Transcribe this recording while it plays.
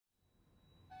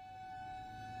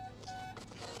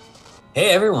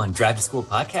Hey everyone, Drive to School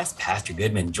podcast. Pastor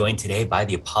Goodman, joined today by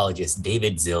the apologist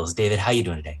David Zilz. David, how you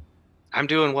doing today? I'm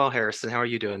doing well, Harrison. How are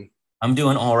you doing? I'm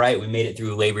doing all right. We made it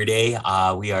through Labor Day.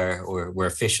 We're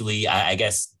officially, I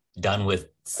guess, done with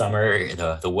summer.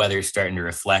 The weather's starting to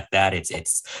reflect that.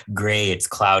 It's gray, it's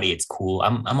cloudy, it's cool.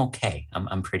 I'm okay.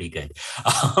 I'm pretty good.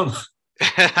 Um,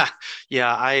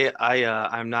 Yeah,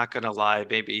 I'm not gonna lie.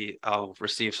 Maybe I'll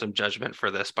receive some judgment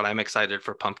for this, but I'm excited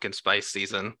for pumpkin spice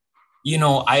season.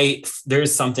 I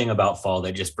there's something about fall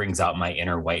that just brings out my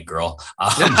inner white girl.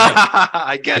 I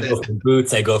I get go it. for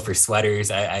boots. I go for sweaters.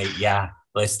 Yeah.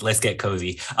 Let's get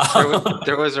cozy.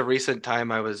 There was a recent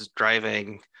time I was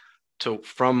driving to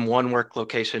from one work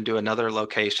location to another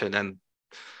location, and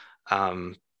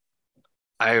um,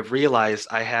 I realized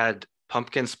I had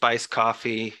pumpkin spice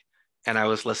coffee, and I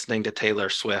was listening to Taylor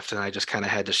Swift, and I just kind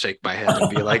of had to shake my head and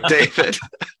be like, David.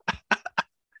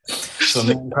 So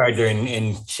main cards are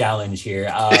in challenge here.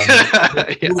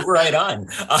 Yeah. Move right on.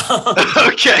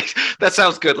 Okay, that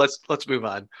sounds good. Let's move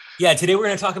on. Yeah, today we're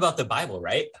going to talk about the Bible,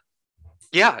 right?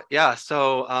 Yeah.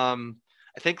 So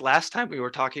I think last time we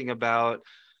were talking about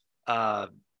uh,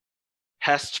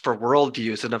 tests for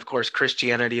worldviews, and of course,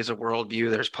 Christianity is a worldview.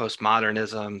 There's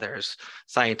postmodernism. There's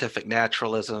scientific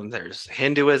naturalism. There's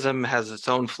Hinduism has its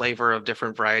own flavor of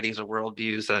different varieties of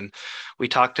worldviews, and we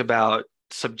talked about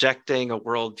subjecting a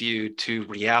worldview to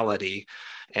reality.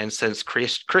 And since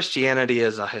Christianity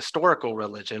is a historical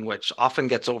religion, which often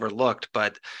gets overlooked,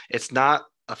 but it's not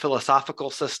a philosophical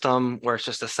system where it's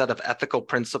just a set of ethical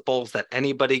principles that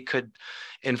anybody could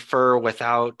infer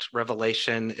without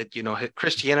revelation.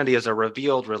 Christianity is a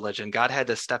revealed religion. God had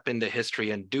to step into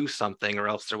history and do something, or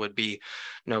else there would be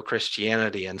no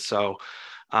Christianity. And so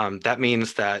that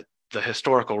means that the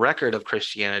historical record of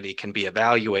Christianity can be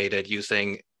evaluated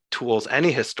using tools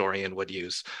any historian would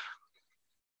use.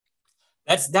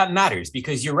 That matters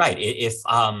because you're right.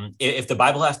 If the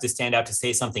Bible has to stand out to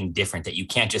say something different that you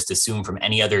can't just assume from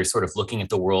any other sort of looking at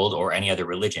the world or any other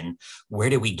religion, where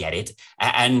do we get it?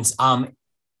 And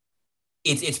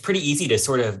it's pretty easy to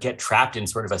sort of get trapped in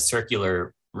sort of a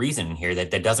circular reason here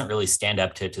that doesn't really stand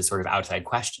up to sort of outside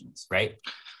questions, right?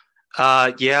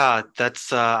 Yeah,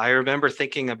 that's I remember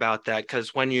thinking about that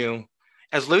because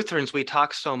as Lutherans, we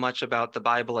talk so much about the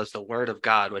Bible as the Word of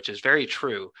God, which is very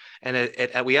true, and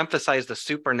we emphasize the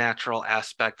supernatural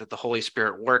aspect that the Holy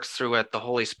Spirit works through it. The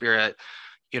Holy Spirit,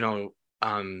 you know,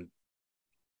 um,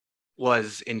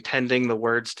 was intending the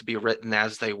words to be written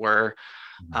as they were,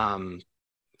 um,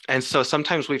 and so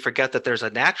sometimes we forget that there's a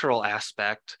natural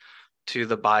aspect to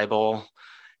the Bible.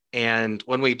 And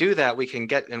when we do that, we can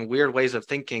get in weird ways of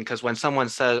thinking. Because when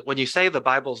you say the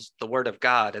Bible's the word of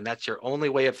God, and that's your only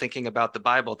way of thinking about the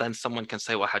Bible, then someone can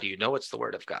say, well, how do you know it's the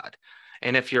word of God?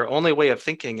 And if your only way of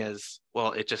thinking is,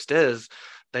 well, it just is,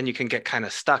 then you can get kind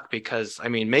of stuck because, I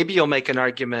mean, maybe you'll make an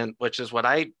argument, which is when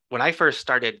I first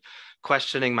started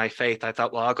questioning my faith, I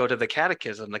thought, well, I'll go to the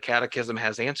catechism. The catechism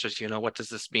has answers. What does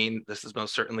this mean? This is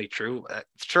most certainly true.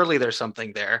 Surely there's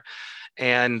something there.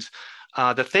 And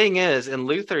the thing is, in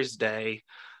Luther's day,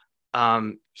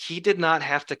 he did not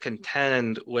have to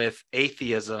contend with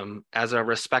atheism as a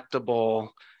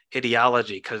respectable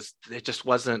ideology because it just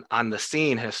wasn't on the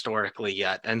scene historically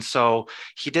yet. And so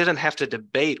he didn't have to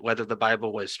debate whether the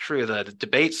Bible was true. The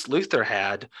debates Luther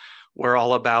had were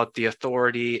all about the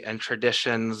authority and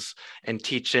traditions and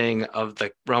teaching of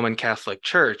the Roman Catholic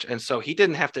Church. And so he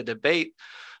didn't have to debate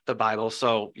the Bible.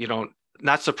 So,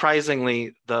 not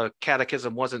surprisingly, the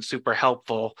catechism wasn't super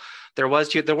helpful. There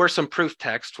were some proof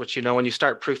text, which when you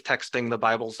start proof texting the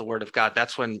Bible's the word of God,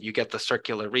 that's when you get the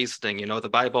circular reasoning. The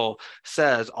Bible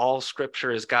says all scripture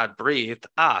is God breathed.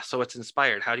 So it's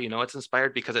inspired. How do you know it's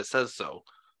inspired? Because it says so.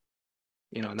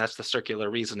 And that's the circular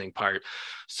reasoning part.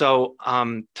 So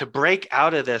to break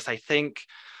out of this, I think,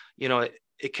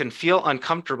 it can feel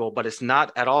uncomfortable, but it's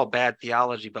not at all bad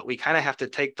theology. But we kind of have to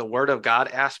take the word of God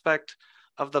aspect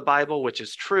of the Bible, which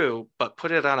is true, but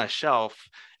put it on a shelf.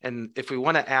 And if we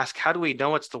want to ask, how do we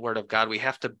know it's the word of God? We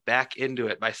have to back into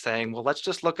it by saying, well, let's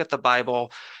just look at the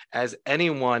Bible as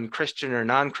anyone, Christian or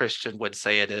non-Christian, would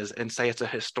say it is, and say it's a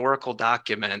historical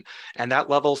document. And that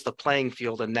levels the playing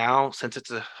field. And now, since it's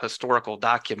a historical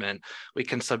document, we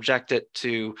can subject it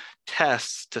to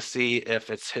tests to see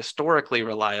if it's historically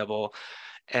reliable.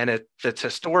 And if it's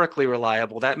historically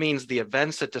reliable, that means the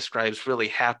events it describes really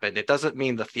happened. It doesn't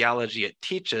mean the theology it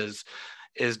teaches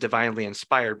is divinely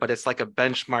inspired, but it's like a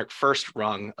benchmark first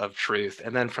rung of truth.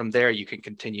 And then from there, you can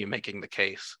continue making the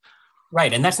case.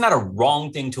 Right. And that's not a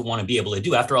wrong thing to want to be able to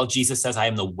do. After all, Jesus says, I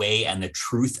am the way and the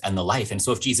truth and the life. And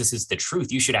so if Jesus is the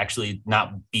truth, you should actually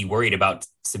not be worried about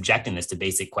subjecting this to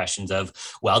basic questions of,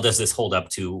 well, does this hold up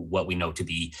to what we know to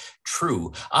be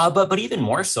true? But even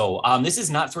more so, this is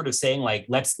not sort of saying like,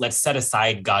 let's set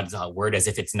aside God's word as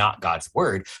if it's not God's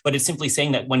word, but it's simply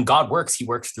saying that when God works, he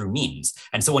works through means.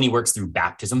 And so when he works through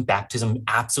baptism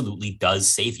absolutely does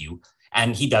save you.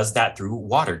 And he does that through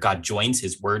water. God joins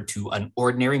his word to an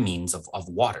ordinary means of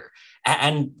water.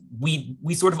 And we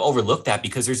sort of overlook that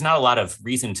because there's not a lot of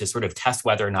reason to sort of test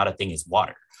whether or not a thing is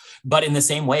water. But in the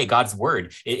same way, God's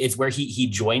word is where he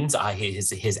joins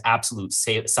his absolute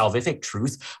salvific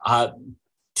truth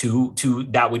to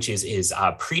that which is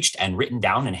preached and written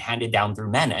down and handed down through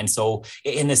men. And so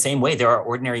in the same way, there are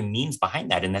ordinary means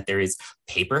behind that, in that there is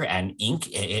paper and ink.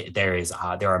 There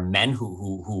are men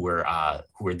who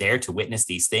were there to witness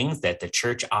these things, that the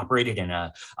church operated in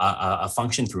a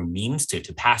function through means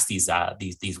to pass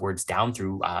these words down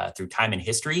through time and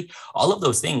history. All of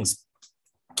those things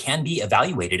can be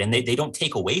evaluated, and they don't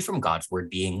take away from God's word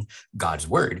being God's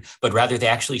word, but rather they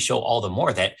actually show all the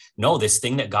more that no, this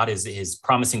thing that God is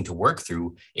promising to work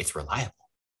through, it's reliable.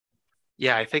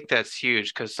 Yeah, I think that's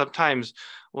huge, because sometimes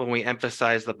when we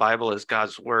emphasize the Bible as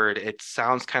God's word, it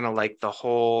sounds kind of like the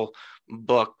whole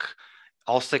book,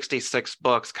 all 66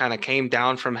 books kind of came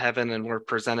down from heaven and were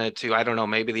presented to, I don't know,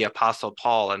 maybe the Apostle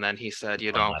Paul. And then he said,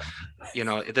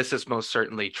 this is most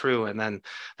certainly true. And then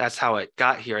that's how it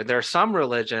got here. There are some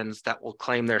religions that will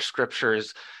claim their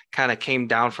scriptures kind of came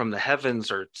down from the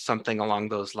heavens or something along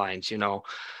those lines.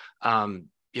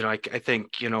 I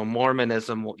think,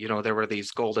 Mormonism, there were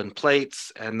these golden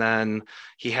plates, and then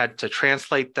he had to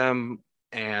translate them,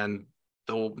 and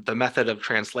the method of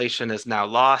translation is now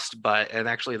lost, and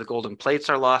actually the golden plates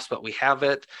are lost, but we have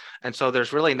it. And so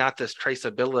there's really not this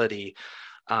traceability.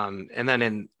 And then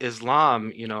in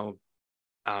Islam,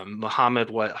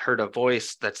 Muhammad heard a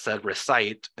voice that said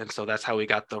recite. And so that's how we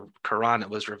got the Quran. It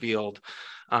was revealed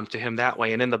to him that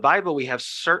way. And in the Bible, we have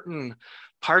certain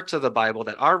parts of the Bible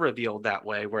that are revealed that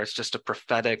way, where it's just a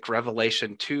prophetic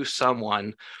revelation to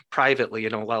someone privately.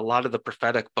 A lot of the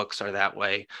prophetic books are that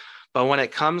way. But when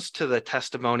it comes to the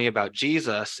testimony about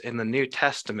Jesus in the New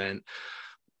Testament,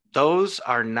 those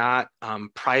are not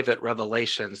private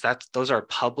revelations. Those are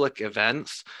public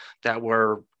events that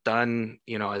were done,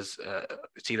 as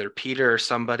it's either Peter or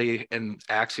somebody in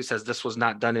Acts who says this was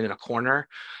not done in a corner.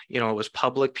 It was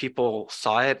public, people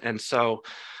saw it. And so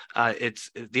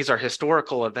these are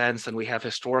historical events, and we have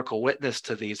historical witness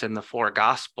to these in the four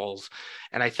Gospels.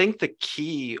 And I think the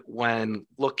key when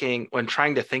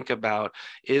trying to think about,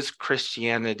 is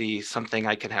Christianity something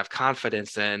I can have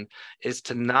confidence in, is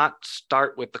to not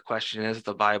start with the question, is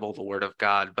the Bible the Word of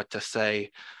God, but to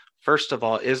say, first of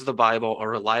all, is the Bible a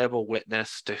reliable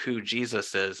witness to who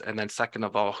Jesus is? And then second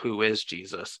of all, who is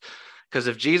Jesus? Because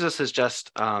if Jesus is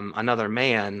just another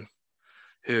man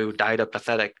who died a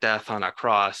pathetic death on a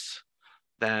cross,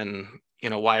 then,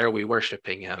 why are we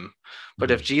worshiping him?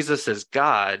 But if Jesus is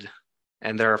God,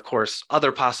 and there are, of course,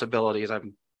 other possibilities,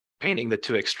 I'm painting the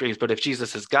two extremes, but if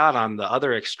Jesus is God on the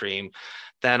other extreme,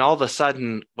 then all of a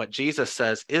sudden what Jesus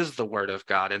says is the word of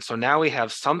God. And so now we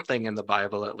have something in the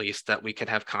Bible, at least, that we can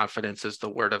have confidence is the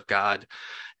word of God.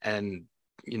 And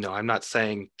I'm not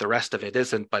saying the rest of it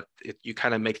isn't, but you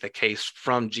kind of make the case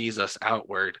from Jesus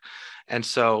outward. And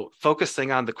so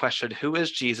focusing on the question, who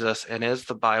is Jesus, and is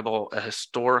the Bible a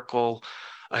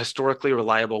historically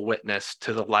reliable witness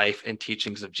to the life and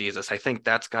teachings of Jesus? I think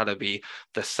that's got to be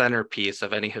the centerpiece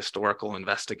of any historical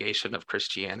investigation of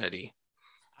Christianity.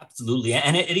 Absolutely.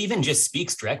 And it even just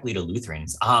speaks directly to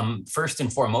Lutherans. First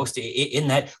and foremost, in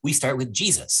that we start with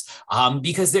Jesus,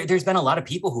 because there's been a lot of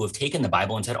people who have taken the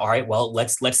Bible and said, all right, well,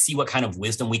 let's see what kind of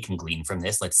wisdom we can glean from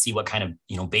this. Let's see what kind of,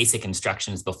 basic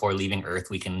instructions before leaving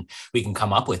earth we can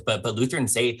come up with. But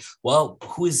Lutherans say, well,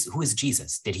 who is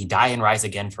Jesus? Did he die and rise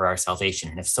again for our salvation?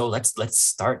 And if so, let's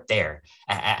start there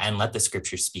and let the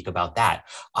scriptures speak about that.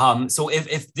 So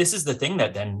if this is the thing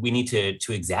that then we need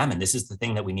to examine, this is the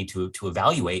thing that we need to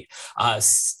evaluate,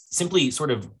 simply sort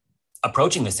of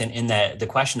approaching this in the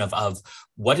question of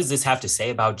what does this have to say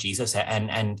about Jesus,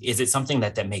 and is it something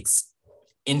that makes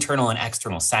internal and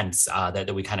external sense,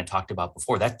 that we kind of talked about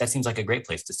before. That seems like a great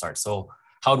place to start. So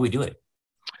how do we do it?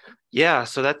 Yeah,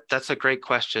 so that's a great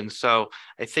question. So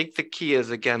I think the key is,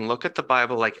 again, look at the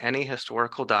Bible like any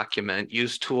historical document,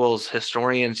 use tools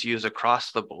historians use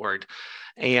across the board.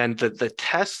 And the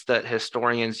tests that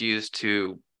historians use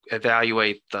to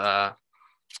evaluate the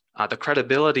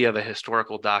credibility of a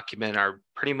historical document are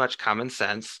pretty much common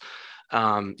sense.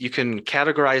 You can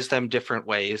categorize them different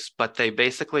ways, but they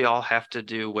basically all have to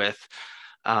do with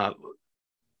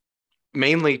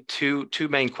mainly two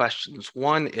main questions.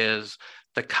 One is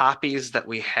the copies that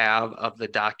we have of the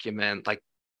document, like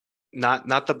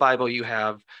not the Bible you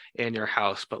have in your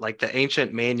house, but like the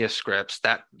ancient manuscripts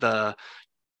that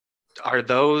are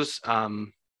those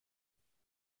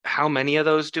how many of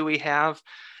those do we have,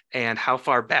 and how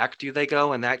far back do they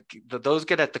go? And those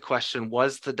get at the question,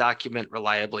 was the document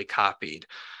reliably copied?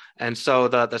 And so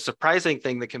the surprising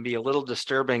thing that can be a little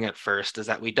disturbing at first is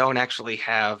that we don't actually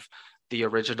have the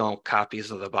original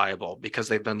copies of the Bible because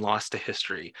they've been lost to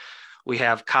history. We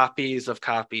have copies of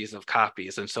copies of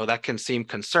copies. And so that can seem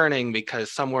concerning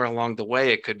because somewhere along the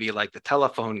way, it could be like the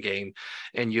telephone game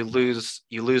and you lose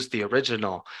the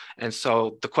original. And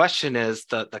so the question is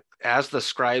that as the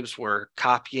scribes were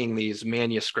copying these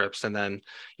manuscripts, and then,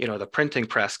 the printing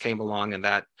press came along and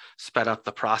that sped up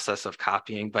the process of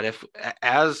copying. But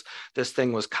as this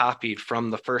thing was copied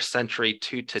from the first century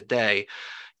to today,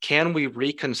 can we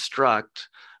reconstruct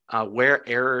where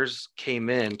errors came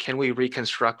in? Can we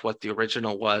reconstruct what the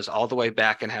original was all the way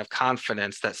back and have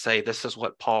confidence that say, this is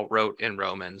what Paul wrote in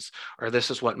Romans, or this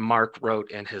is what Mark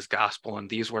wrote in his gospel, and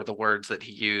these were the words that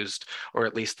he used, or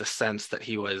at least the sense that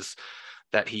he was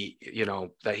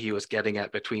getting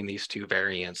at between these two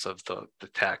variants of the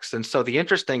text. And so the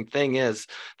interesting thing is,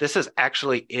 this is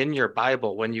actually in your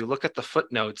Bible. When you look at the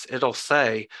footnotes, it'll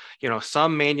say,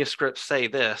 some manuscripts say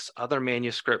this, other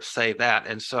manuscripts say that.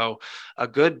 And so a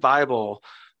good Bible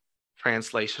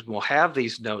translation will have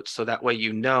these notes, so that way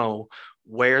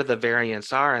where the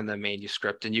variants are in the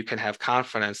manuscript, and you can have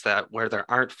confidence that where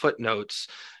there aren't footnotes,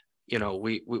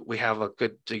 we have a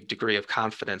good degree of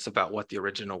confidence about what the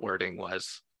original wording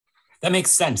was. That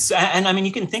makes sense. And I mean,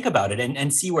 you can think about it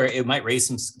and see where it might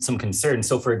raise some concern.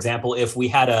 So, for example, if we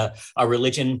had a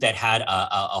religion that had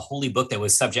a holy book that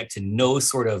was subject to no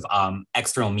sort of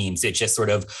external means, it just sort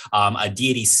of a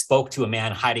deity spoke to a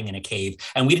man hiding in a cave,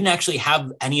 and we didn't actually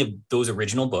have any of those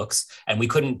original books, and we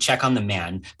couldn't check on the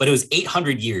man, but it was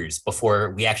 800 years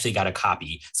before we actually got a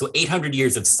copy. So 800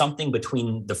 years of something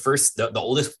between the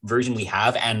oldest version we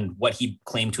have and what he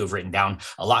claimed to have written down.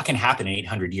 A lot can happen in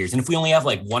 800 years. And if we only have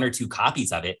like one or two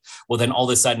copies of it, well, then all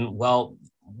of a sudden, well,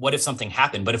 what if something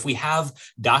happened? But if we have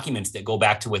documents that go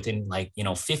back to within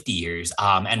 50 years,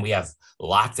 and we have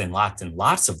lots and lots and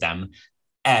lots of them,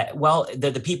 well,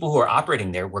 the people who are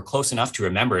operating there were close enough to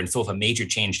remember. And so if a major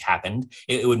change happened,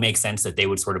 it would make sense that they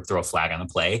would sort of throw a flag on the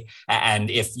play.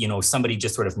 And if, somebody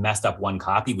just sort of messed up one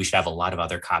copy, we should have a lot of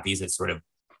other copies that sort of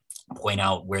point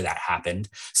out where that happened.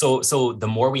 So the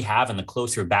more we have and the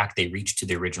closer back they reach to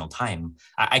the original time,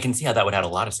 I can see how that would add a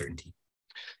lot of certainty.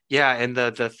 Yeah, and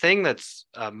the thing that's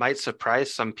might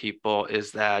surprise some people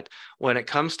is that when it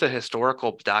comes to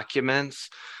historical documents,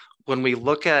 when we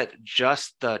look at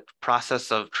just the process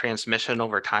of transmission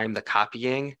over time, the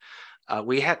copying,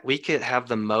 we could have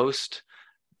the most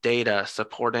data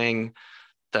supporting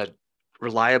the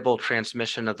reliable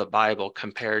transmission of the Bible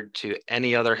compared to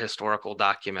any other historical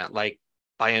document, like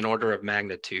by an order of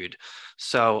magnitude.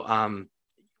 So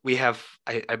we have,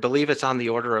 I believe it's on the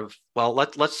order of, well,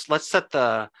 let's set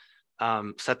the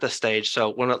stage. So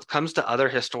when it comes to other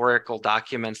historical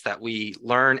documents that we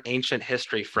learn ancient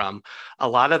history from, a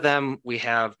lot of them we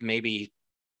have maybe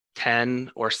 10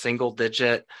 or single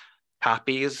digit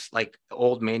copies, like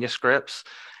old manuscripts.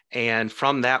 And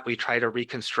from that, we try to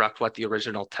reconstruct what the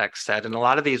original text said. And a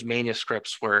lot of these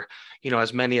manuscripts were,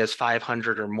 as many as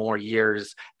 500 or more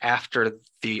years after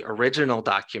the original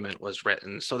document was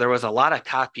written. So there was a lot of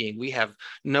copying we have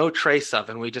no trace of,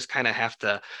 and we just kind of have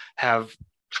to have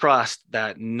trust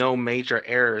that no major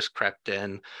errors crept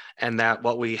in, and that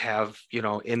what we have,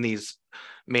 in these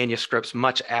manuscripts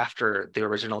much after the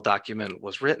original document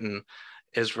was written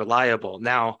is reliable.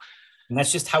 Now, and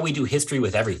that's just how we do history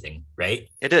with everything, right?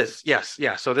 It is, yes.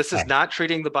 Yeah. So this is right. not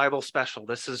treating the Bible special.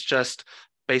 This is just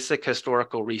basic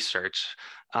historical research.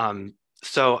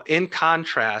 So in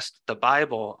contrast, the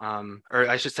Bible, or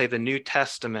I should say the New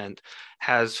Testament,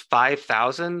 has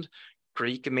 5,000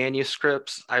 Greek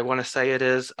manuscripts. I want to say it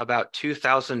is about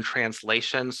 2,000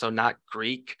 translations. So not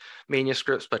Greek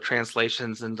manuscripts, but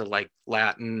translations into like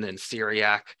Latin and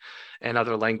Syriac and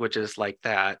other languages like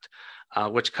that.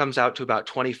 Which comes out to about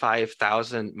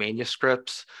 25,000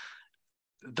 manuscripts.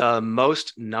 The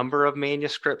most number of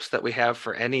manuscripts that we have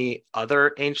for any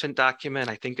other ancient document,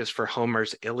 I think, is for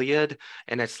Homer's Iliad,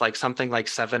 and it's like something like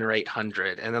 700 or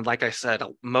 800. And then, like I said,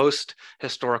 most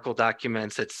historical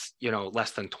documents, it's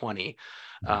less than 20,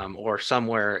 or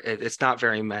somewhere. It's not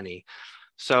very many.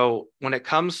 So when it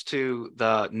comes to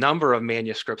the number of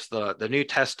manuscripts, the New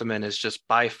Testament is just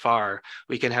by far,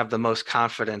 we can have the most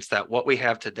confidence that what we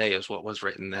have today is what was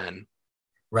written then.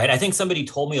 Right. I think somebody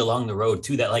told me along the road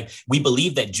too that like we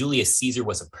believe that Julius Caesar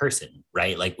was a person,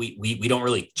 right? Like we don't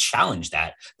really challenge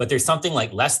that, but there's something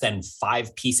like less than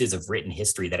 5 pieces of written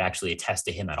history that actually attest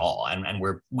to him at all, and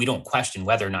we don't question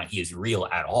whether or not he is real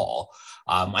at all.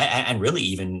 And really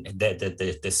even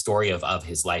the story of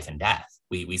his life and death,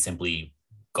 we simply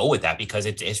go with that because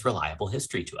it's reliable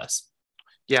history to us.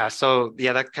 Yeah, so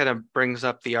yeah, that kind of brings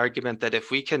up the argument that if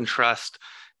we can trust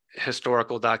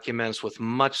historical documents with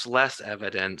much less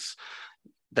evidence,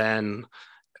 then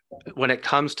when it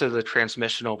comes to the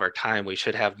transmission over time, we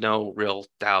should have no real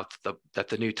doubt that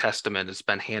the New Testament has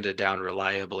been handed down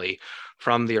reliably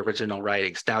from the original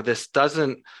writings. Now, this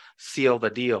doesn't seal the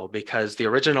deal because the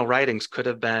original writings could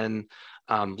have been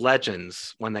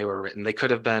legends when they were written. They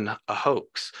could have been a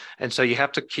hoax. And so you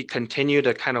have to continue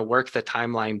to kind of work the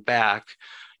timeline back,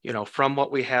 from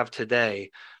what we have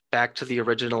today back to the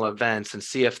original events and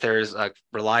see if there's a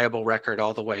reliable record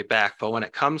all the way back. But when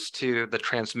it comes to the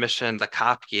transmission, the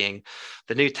copying,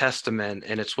 the New Testament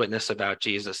and its witness about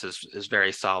Jesus is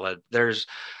very solid. There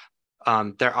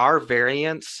are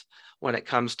variants when it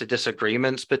comes to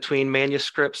disagreements between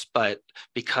manuscripts, but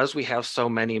because we have so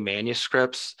many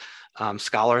manuscripts,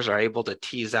 scholars are able to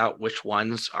tease out which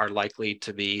ones are likely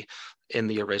to be in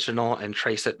the original and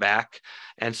trace it back.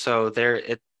 And so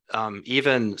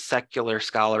even secular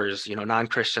scholars,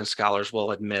 non-Christian scholars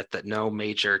will admit that no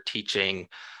major teaching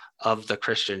of the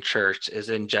Christian church is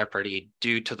in jeopardy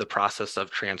due to the process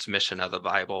of transmission of the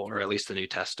Bible, or at least the New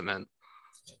Testament.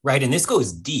 Right. And this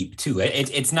goes deep too.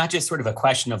 It's not just sort of a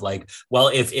question of like,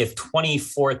 well, if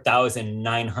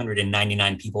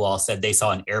 24,999 people all said they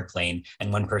saw an airplane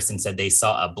and one person said they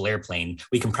saw a Blair plane,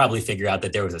 we can probably figure out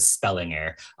that there was a spelling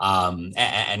error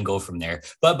and go from there.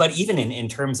 But even in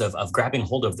terms of grabbing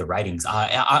hold of the writings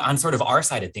on sort of our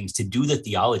side of things to do the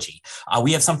theology,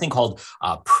 we have something called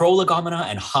prolegomena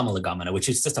and homilegomena, which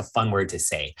is just a fun word to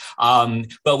say.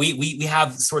 But we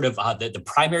have sort of the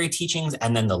primary teachings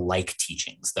and then the like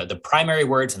teachings. The primary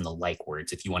words and the like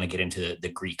words, if you want to get into the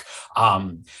Greek.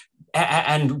 And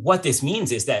what this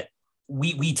means is that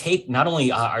we take not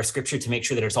only our scripture to make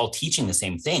sure that it's all teaching the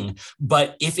same thing,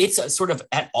 but if it's a sort of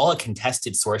at all a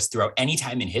contested source throughout any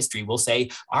time in history, we'll say,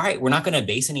 all right, we're not going to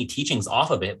base any teachings off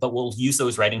of it, but we'll use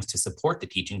those writings to support the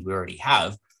teachings we already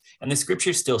have. And the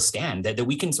scriptures still stand, that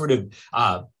we can sort of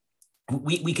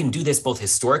we can do this both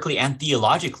historically and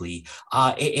theologically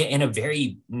in a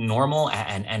very normal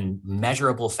and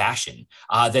measurable fashion.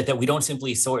 That we don't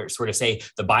simply sort of say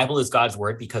the Bible is God's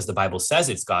word because the Bible says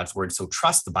it's God's word, so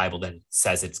trust the Bible that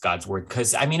says it's God's word.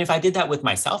 Because I mean, if I did that with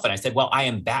myself and I said, well, I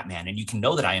am Batman, and you can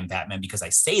know that I am Batman because I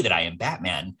say that I am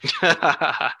Batman.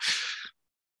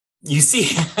 You see,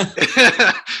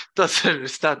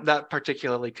 it's not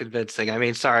particularly convincing. I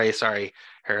mean, sorry,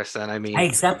 Harrison. I mean, I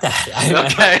accept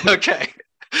that. Okay.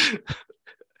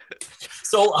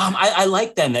 So I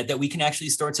like then that we can actually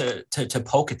start to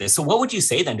poke at this. So what would you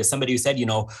say then to somebody who said,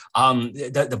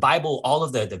 the Bible, all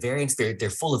of the variants, they're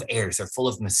full of errors, they're full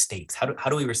of mistakes. How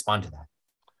do we respond to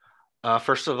that?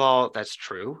 First of all, that's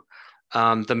true.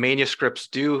 The manuscripts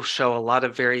do show a lot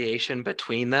of variation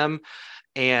between them,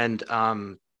 and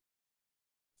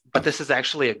but this is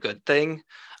actually a good thing.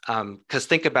 Because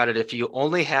think about it, if you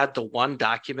only had the one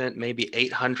document, maybe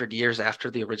 800 years after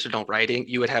the original writing,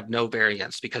 you would have no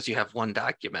variance because you have one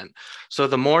document. So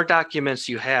the more documents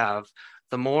you have,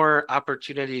 the more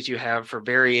opportunities you have for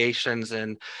variations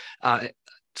in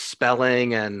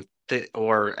spelling and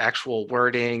or actual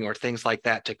wording or things like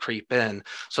that to creep in.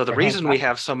 So the reason we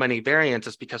have so many variants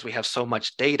is because we have so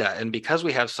much data. And because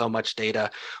we have so much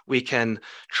data, we can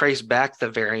trace back the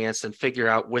variants and figure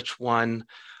out which ones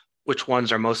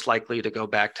are most likely to go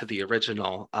back to the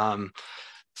original.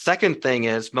 Second thing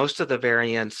is most of the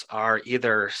variants are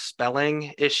either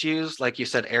spelling issues, like you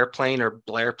said, airplane or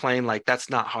Blair plane. Like that's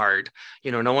not hard.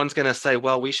 No one's going to say,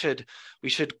 well, we should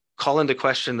call into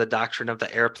question the doctrine of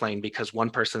the airplane because one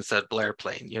person said Blair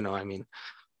plane. I mean,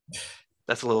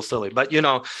 that's a little silly, but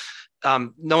no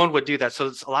one would do that.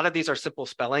 So a lot of these are simple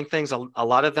spelling things. A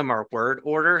lot of them are word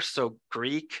order. So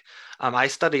Greek, I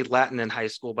studied Latin in high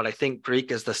school, but I think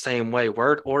Greek is the same way.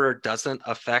 Word order doesn't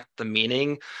affect the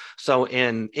meaning. So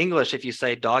in English, if you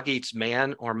say dog eats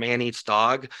man or man eats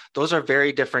dog, those are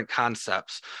very different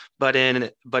concepts. But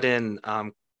in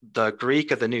the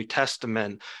Greek of the New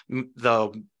Testament,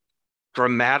 the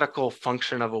grammatical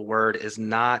function of a word is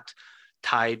not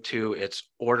tied to its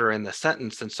order in the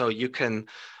sentence. And so you can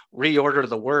reorder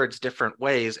the words different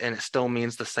ways and it still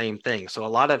means the same thing. So a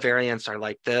lot of variants are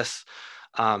like this.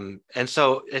 And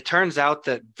so it turns out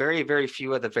that very, very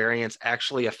few of the variants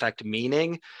actually affect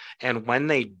meaning. And when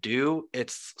they do,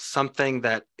 it's something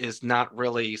that is not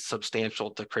really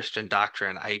substantial to Christian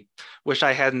doctrine. I wish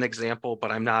I had an example,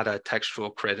 but I'm not a textual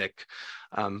critic.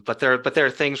 But there are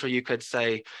things where you could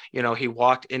say, he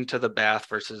walked into the bath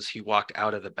versus he walked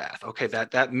out of the bath. Okay,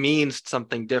 that means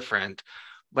something different,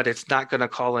 but it's not going to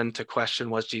call into question,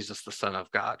 was Jesus the Son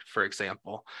of God, for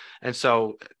example. And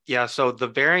so, yeah, so the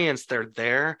variants, they're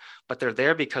there, but they're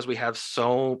there because we have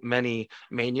so many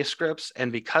manuscripts.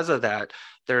 And because of that,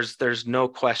 there's no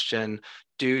question,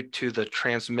 due to the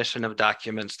transmission of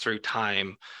documents through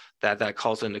time, that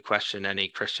calls into question any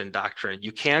Christian doctrine.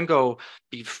 You can go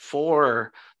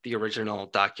before the original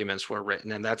documents were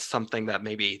written, and that's something that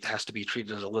maybe has to be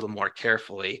treated a little more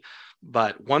carefully.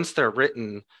 But once they're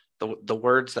written, the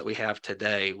words that we have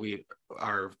today, we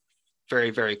are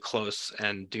very, very close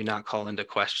and do not call into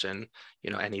question,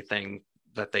 anything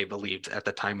that they believed at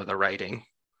the time of the writing.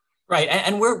 Right,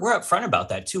 and we're upfront about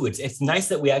that too. It's nice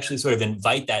that we actually sort of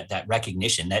invite that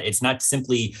recognition that it's not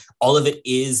simply all of it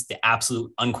is the absolute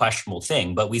unquestionable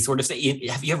thing, but we sort of say,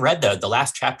 have you ever read the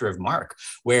last chapter of Mark,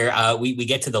 where we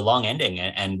get to the long ending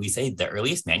and we say the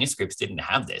earliest manuscripts didn't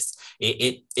have this.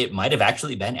 It might have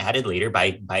actually been added later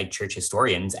by church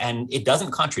historians, and it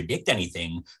doesn't contradict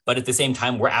anything. But at the same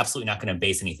time, we're absolutely not going to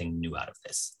base anything new out of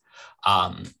this.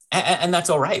 And that's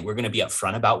all right. We're going to be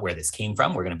upfront about where this came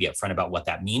from. We're going to be upfront about what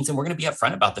that means. And we're going to be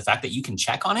upfront about the fact that you can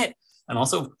check on it and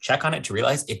also check on it to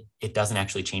realize it doesn't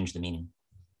actually change the meaning.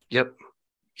 Yep.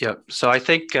 Yep. So I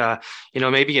think,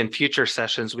 maybe in future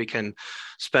sessions, we can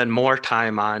spend more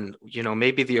time on,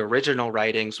 maybe the original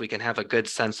writings. We can have a good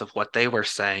sense of what they were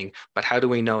saying, but how do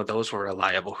we know those were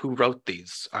reliable? Who wrote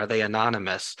these? Are they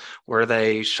anonymous? Were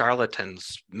they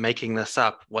charlatans making this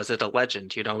up? Was it a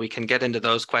legend? We can get into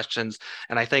those questions.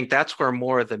 And I think that's where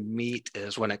more of the meat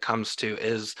is when it comes to,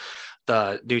 is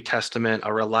the New Testament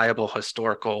a reliable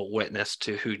historical witness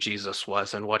to who Jesus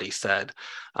was and what he said?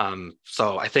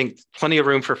 So I think plenty of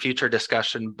room for future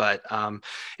discussion, but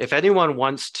if anyone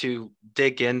wants to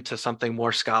dig into something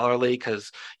more scholarly,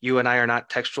 because you and I are not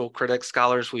textual critic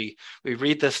scholars, we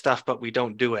read this stuff, but we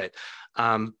don't do it.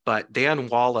 But Dan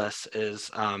Wallace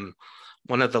is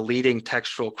one of the leading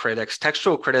textual critics.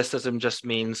 Textual criticism just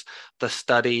means the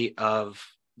study of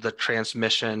the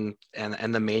transmission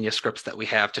and the manuscripts that we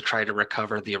have to try to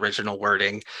recover the original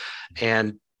wording.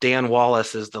 And Dan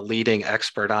Wallace is the leading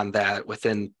expert on that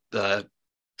within the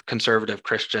conservative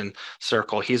Christian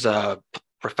circle. He's a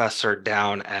professor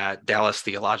down at Dallas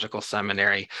Theological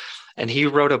Seminary, and he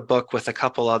wrote a book with a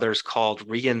couple others called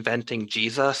Reinventing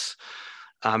Jesus.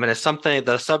 And it's something,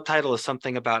 the subtitle is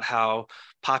something about how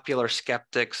popular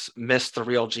skeptics miss the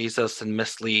real Jesus and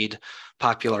mislead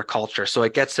popular culture. So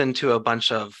it gets into a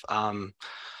bunch of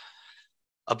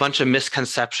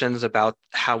misconceptions about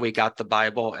how we got the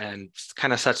Bible, and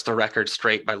kind of sets the record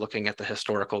straight by looking at the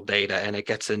historical data. And it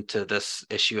gets into this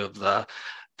issue of the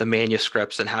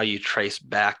manuscripts and how you trace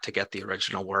back to get the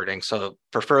original wording. So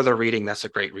for further reading, that's a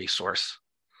great resource.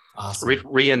 Awesome.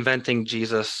 Reinventing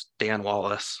Jesus, Dan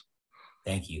Wallace.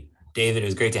 Thank you, David. It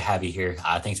was great to have you here.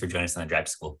 Thanks for joining us on the drive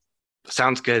to school.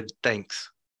 Sounds good.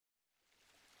 Thanks.